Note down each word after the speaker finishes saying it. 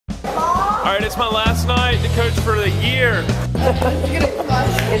All right, it's my last night to coach for the year.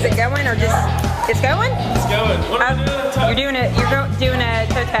 Is it going or just, it's going? It's going. What am I doing? You're doing it, you're doing a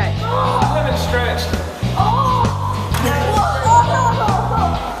toe tag. I haven't stretched.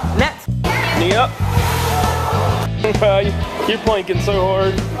 Next. Knee up. You're planking so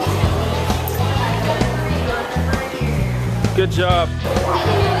hard. Good job.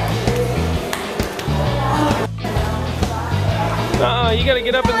 You gotta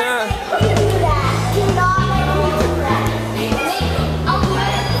get up in that.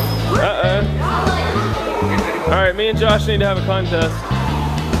 Uh-oh. Alright, me and Josh need to have a contest.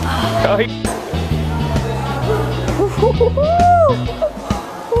 Oh,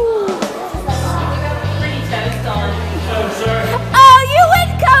 Oh, you win,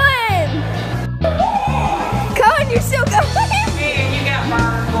 Cohen! Cohen, you're still going. You got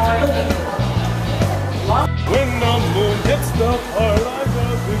mine, boy. when the moon hits the part, I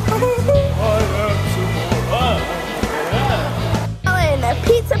have some more. Cohen, a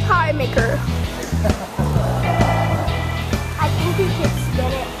pizza pie maker. I think you can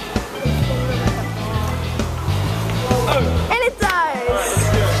spin it. And it does.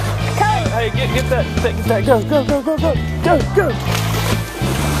 Cohen. Hey, get that, go.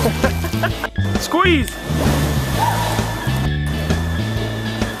 Squeeze.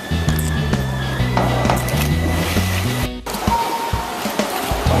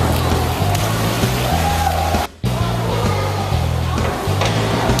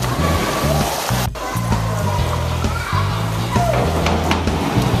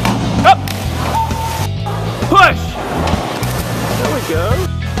 Up. Push. There we go.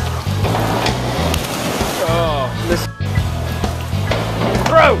 Oh, this.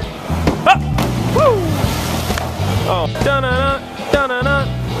 Throw! Up! Woo! Oh, da-na-na, da-na-na.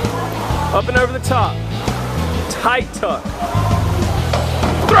 Up and over the top. Tight tuck.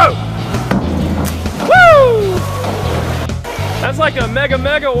 Throw! Woo! That's like a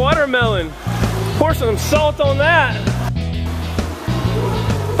mega watermelon. Pour some salt on that.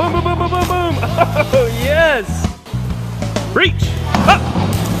 Boom, boom, boom, boom, boom, boom. Oh, yes! Reach! Up!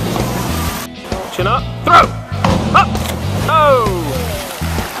 Chin up. Throw! Up! Oh!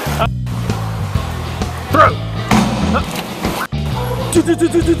 Throw!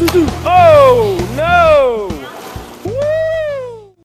 Oh, no!